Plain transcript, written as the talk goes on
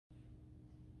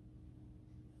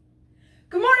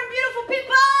Good morning, beautiful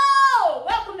people!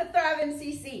 Welcome to Thrive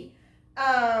MCC.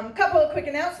 Couple of quick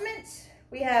announcements.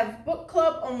 We have book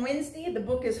club on Wednesday. The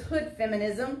book is Hood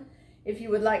Feminism. If you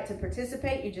would like to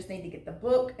participate, you just need to get the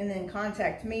book and then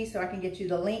contact me so I can get you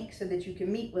the link so that you can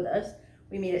meet with us.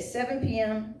 We meet at 7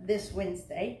 p.m. this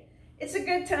Wednesday. It's a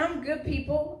good time, good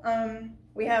people.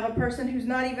 We have a person who's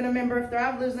not even a member of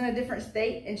Thrive, lives in a different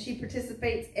state, and she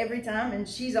participates every time, and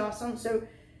she's awesome. So,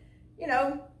 you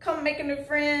know, come make a new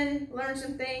friend, learn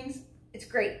some things. It's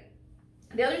great.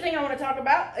 The other thing I want to talk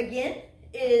about, again,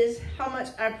 is how much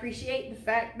I appreciate the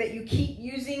fact that you keep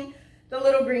using the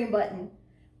little green button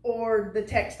or the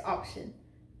text option.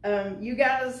 You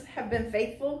guys have been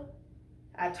faithful.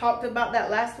 I talked about that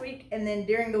last week, and then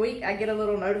during the week, I get a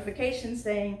little notification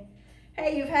saying,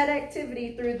 hey, you've had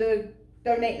activity through the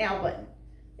Donate Now button.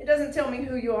 It doesn't tell me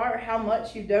who you are or how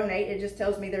much you donate. It just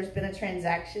tells me there's been a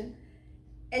transaction.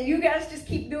 And you guys just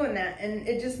keep doing that, and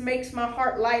it just makes my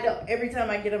heart light up every time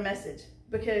I get a message,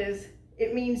 because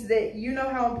it means that you know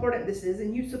how important this is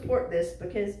and you support this,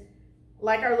 because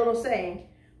like our little saying,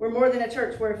 we're more than a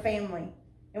church, we're a family,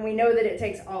 and we know that it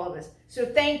takes all of us. So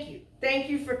thank you. Thank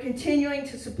you for continuing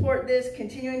to support this,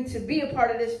 continuing to be a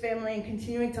part of this family, and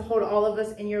continuing to hold all of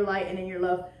us in your light and in your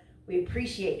love. We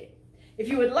appreciate it. If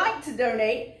you would like to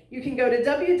donate, you can go to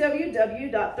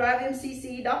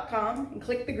www.thrivemcc.com and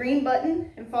click the green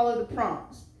button and follow the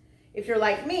prompts. If you're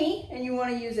like me and you want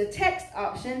to use a text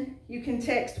option, you can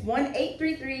text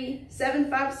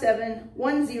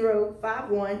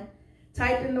 1-833-757-1051,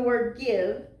 type in the word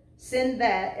give, send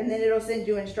that, and then it'll send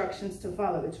you instructions to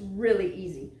follow. It's really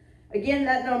easy. Again,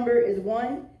 that number is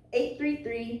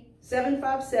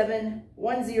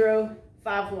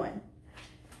 1-833-757-1051.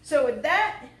 So with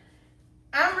that,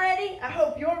 I'm ready. I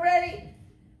hope you're ready.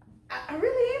 I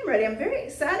really am ready. I'm very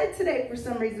excited today for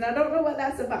some reason. I don't know what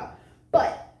that's about.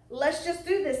 But let's just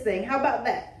do this thing. How about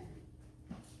that?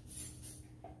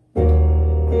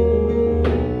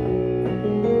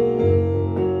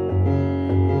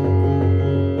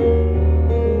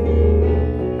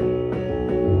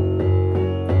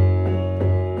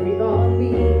 Breathe on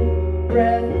me,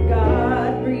 breath of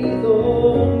God, breathe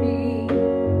on me.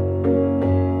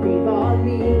 Breathe on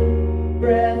me.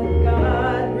 Breath of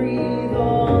God, breathe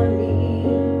on me.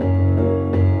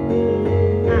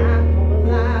 I'm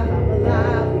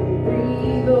alive when you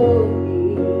breathe on me.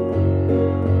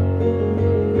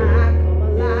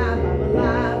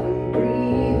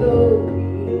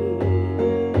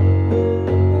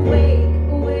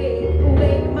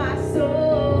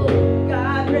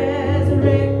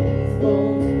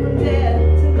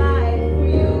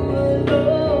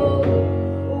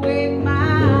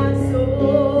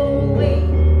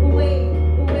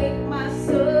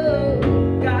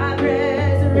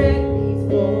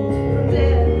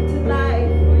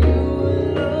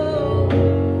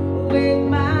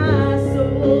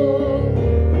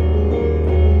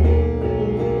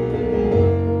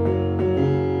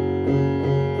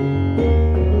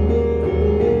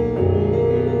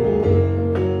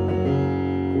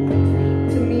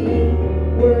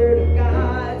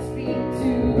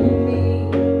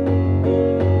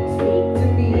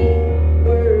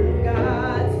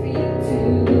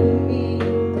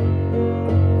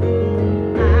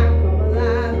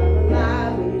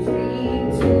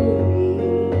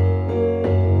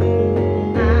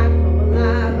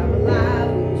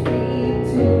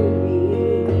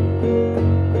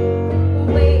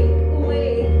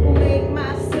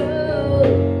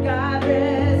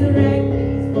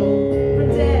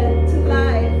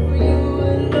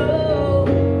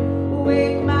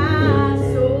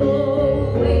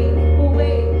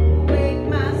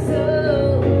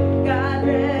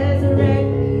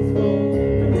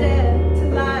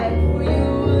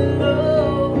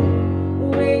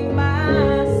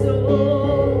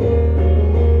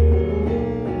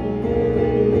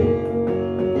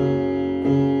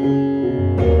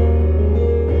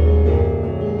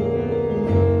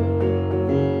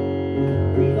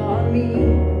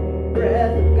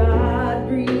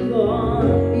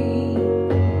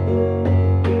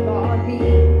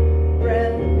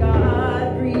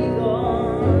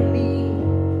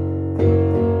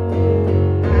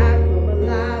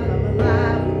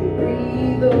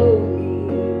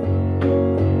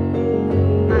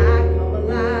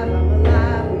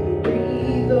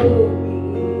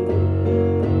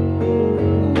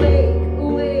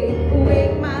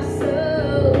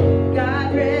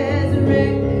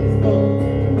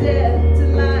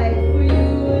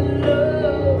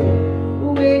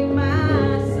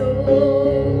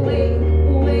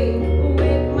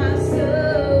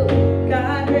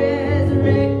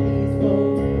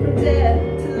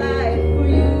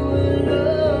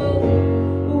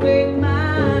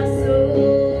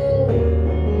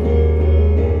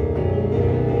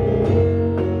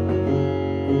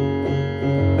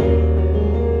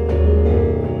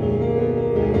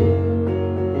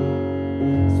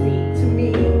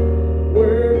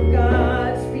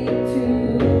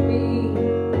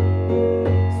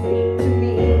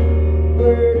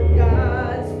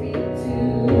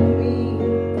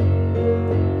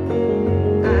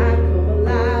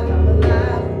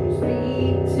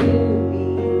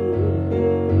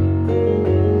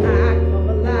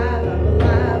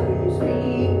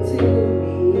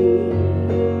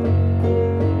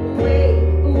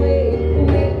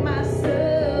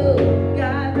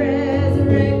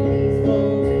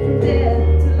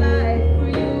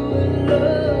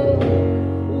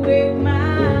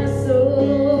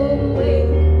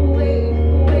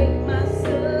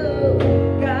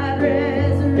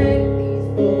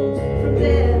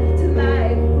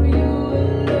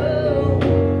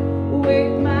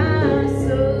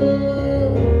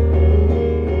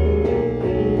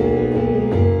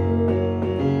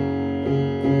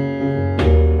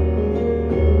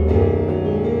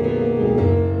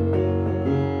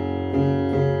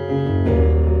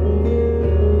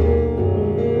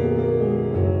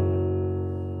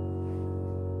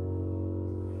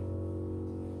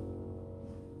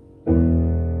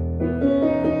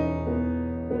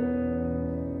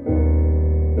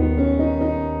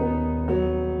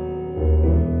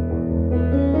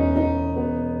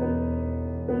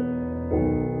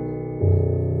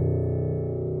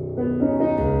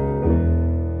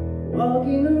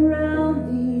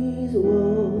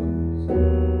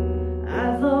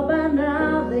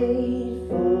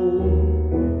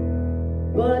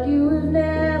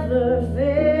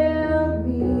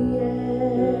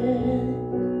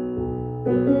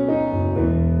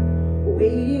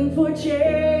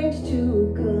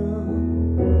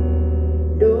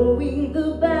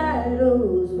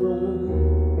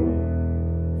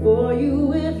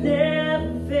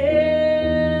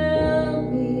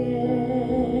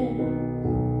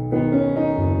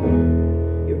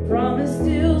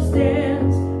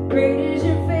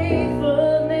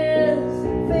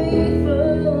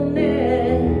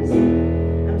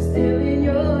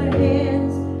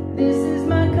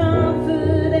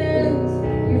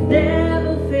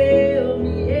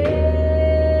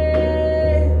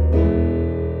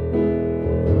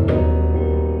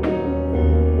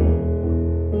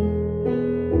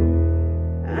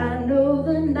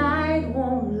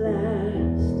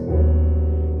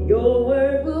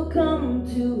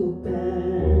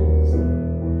 pass.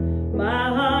 My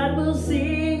heart will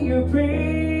sing your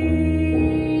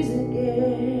praise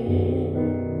again.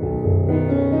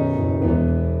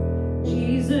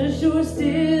 Jesus, you're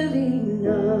still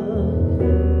enough.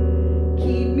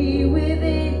 Keep me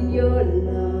within your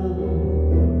love.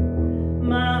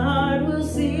 My heart will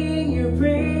sing your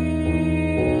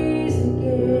praise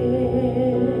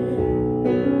again.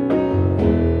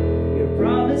 Your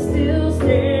promise still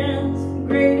stands.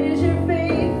 Great is your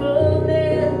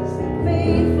faithfulness,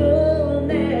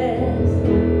 faithfulness.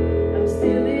 I'm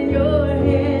still in your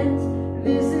hands.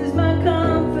 This is my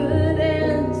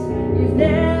confidence. You've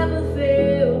never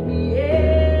failed me yet.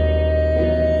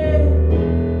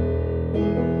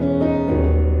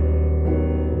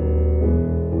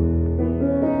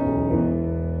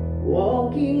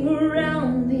 Walking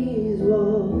around these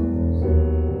walls,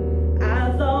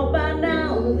 I thought by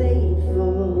now they'd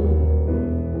fall,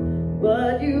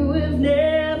 but you have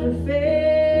never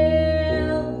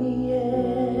failed me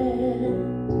yet.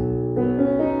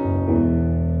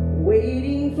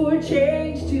 Waiting for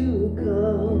change to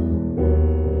come,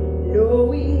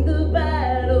 knowing the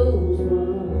battle's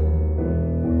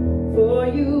won, for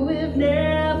you have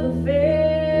never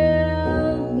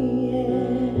failed me yet.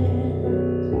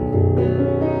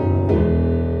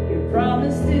 Your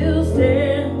promise still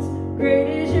stands. Great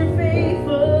is your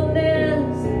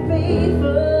faithfulness,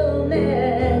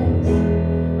 faithfulness.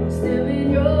 I'm still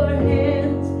in your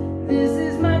hands. This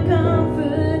is my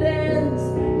confidence.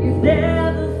 You've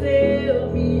never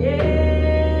failed me yet.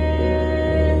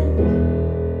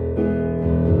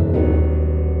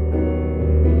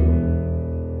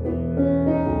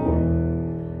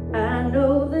 I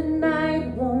know the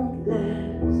night won't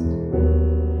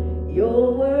last.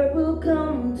 Your word will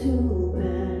come to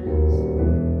pass.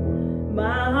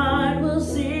 My heart will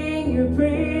sing your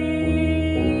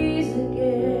praise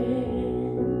again.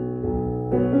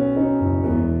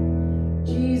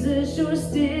 Jesus, you're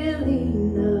still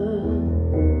enough.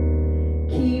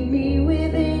 Keep me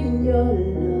within your love.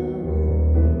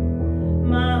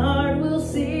 My heart will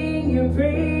sing your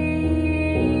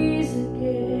praise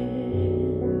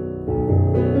again.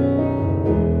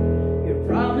 Your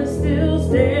promise still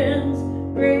stands.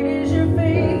 Great is your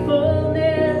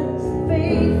faithfulness,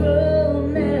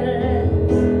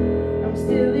 faithfulness. I'm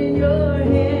still in your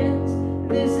hands.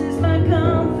 This is my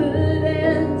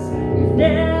confidence. You've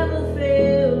never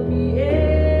failed me yet.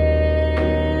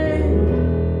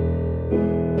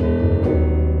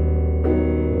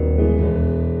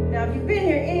 Now, if you've been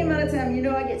here any amount of time, you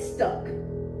know I get stuck.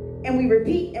 And we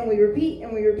repeat and we repeat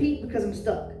and we repeat because I'm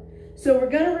stuck. So we're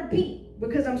going to repeat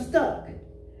because I'm stuck.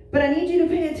 But I need you to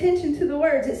pay attention to the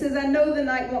words. It says, I know the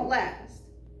night won't last.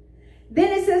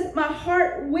 Then it says, my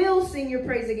heart will sing your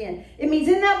praise again. It means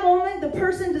in that moment, the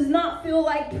person does not feel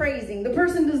like praising. The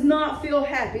person does not feel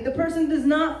happy. The person does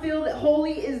not feel that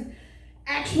holy is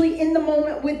actually in the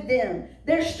moment with them.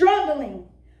 They're struggling,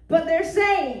 but they're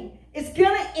saying, it's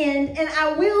going to end and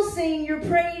I will sing your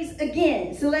praise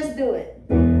again. So let's do it.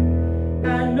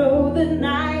 I know the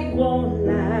night won't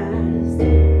last.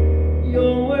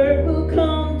 Your word will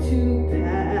come to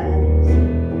pass.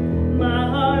 My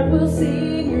heart will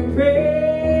sing your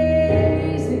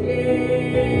praise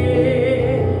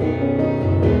again.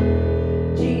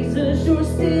 Jesus, you're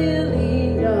still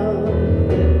enough.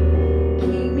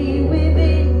 Keep me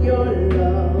within your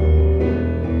love.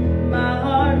 My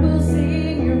heart will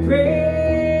sing your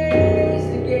praise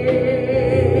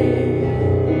again.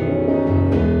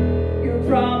 Your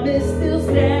promise still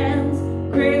stands.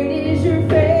 Great is your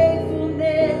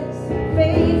faithfulness,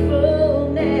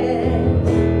 faithfulness.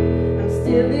 I'm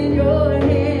still in your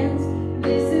hands.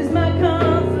 This is my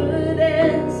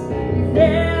confidence. You've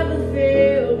never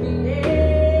failed me yet.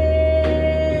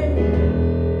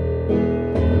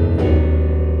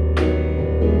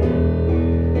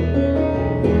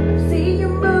 I've seen you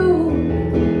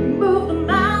move the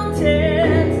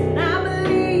mountains, and I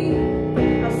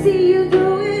believe I'll see you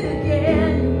do it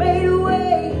again. You made a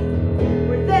way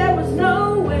where there was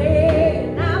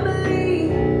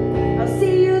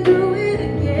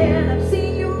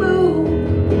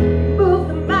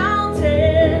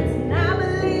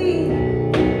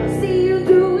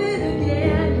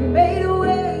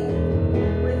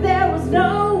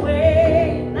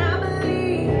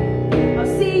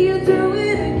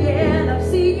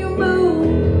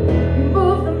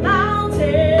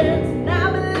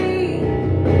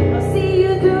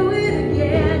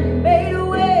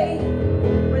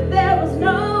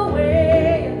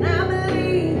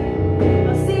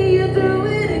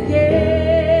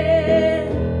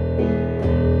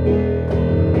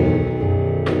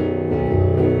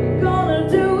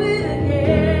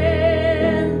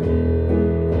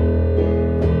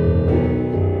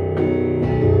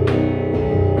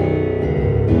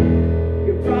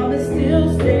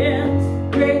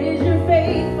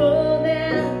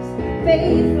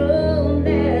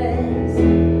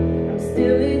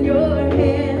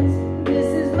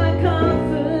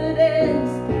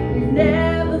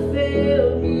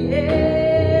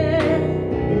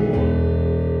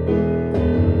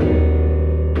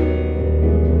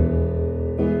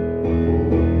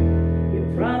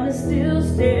still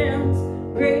stands.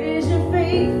 Great is your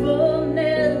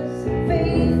faithfulness,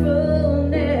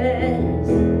 faithfulness.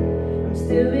 I'm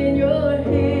still in your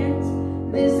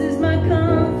hands. This is my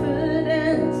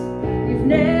confidence. You've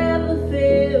never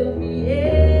failed me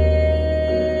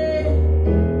yet.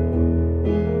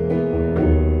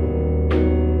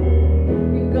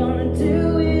 You're gonna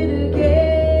do it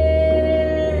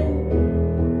again.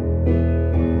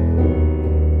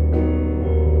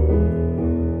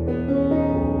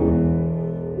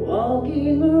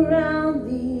 Walking around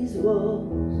these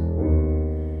walls,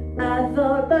 I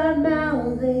thought by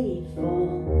now they'd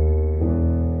fall,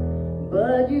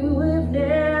 but you have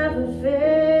never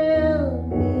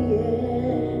failed me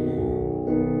yet.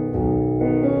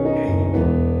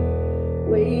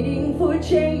 Waiting for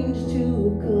change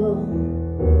to come,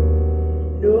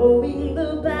 knowing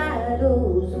the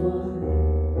battle's won,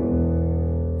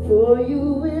 for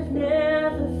you have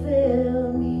never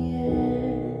failed me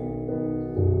yet.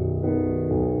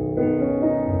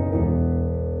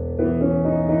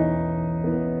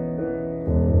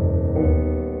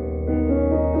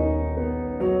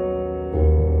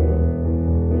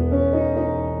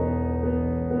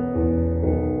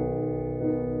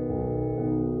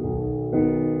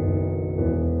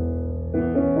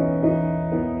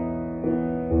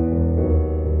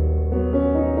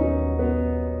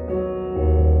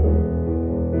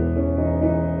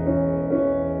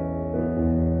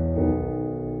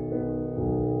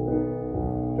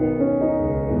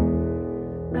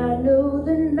 I know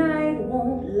the night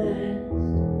won't last.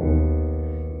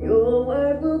 Your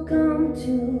word will come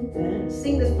to pass.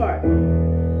 Sing this part.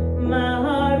 My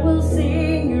heart will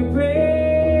sing your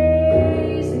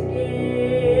praise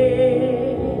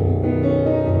again.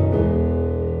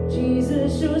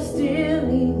 Jesus, you're still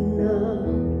enough.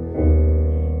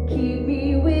 Keep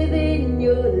me within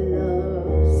your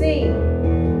love.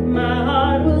 Sing. My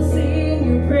heart will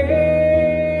sing your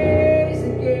praise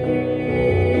again.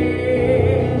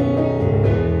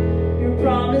 Your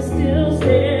promise still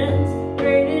stands.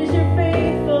 Great is your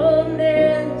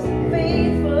faithfulness,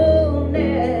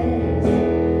 faithfulness.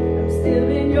 I'm still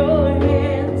in your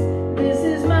hands. This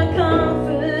is my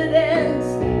confidence.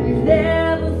 You've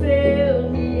never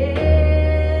failed me yet.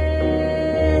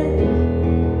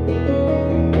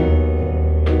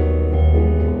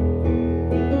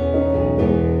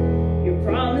 Your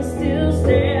promise still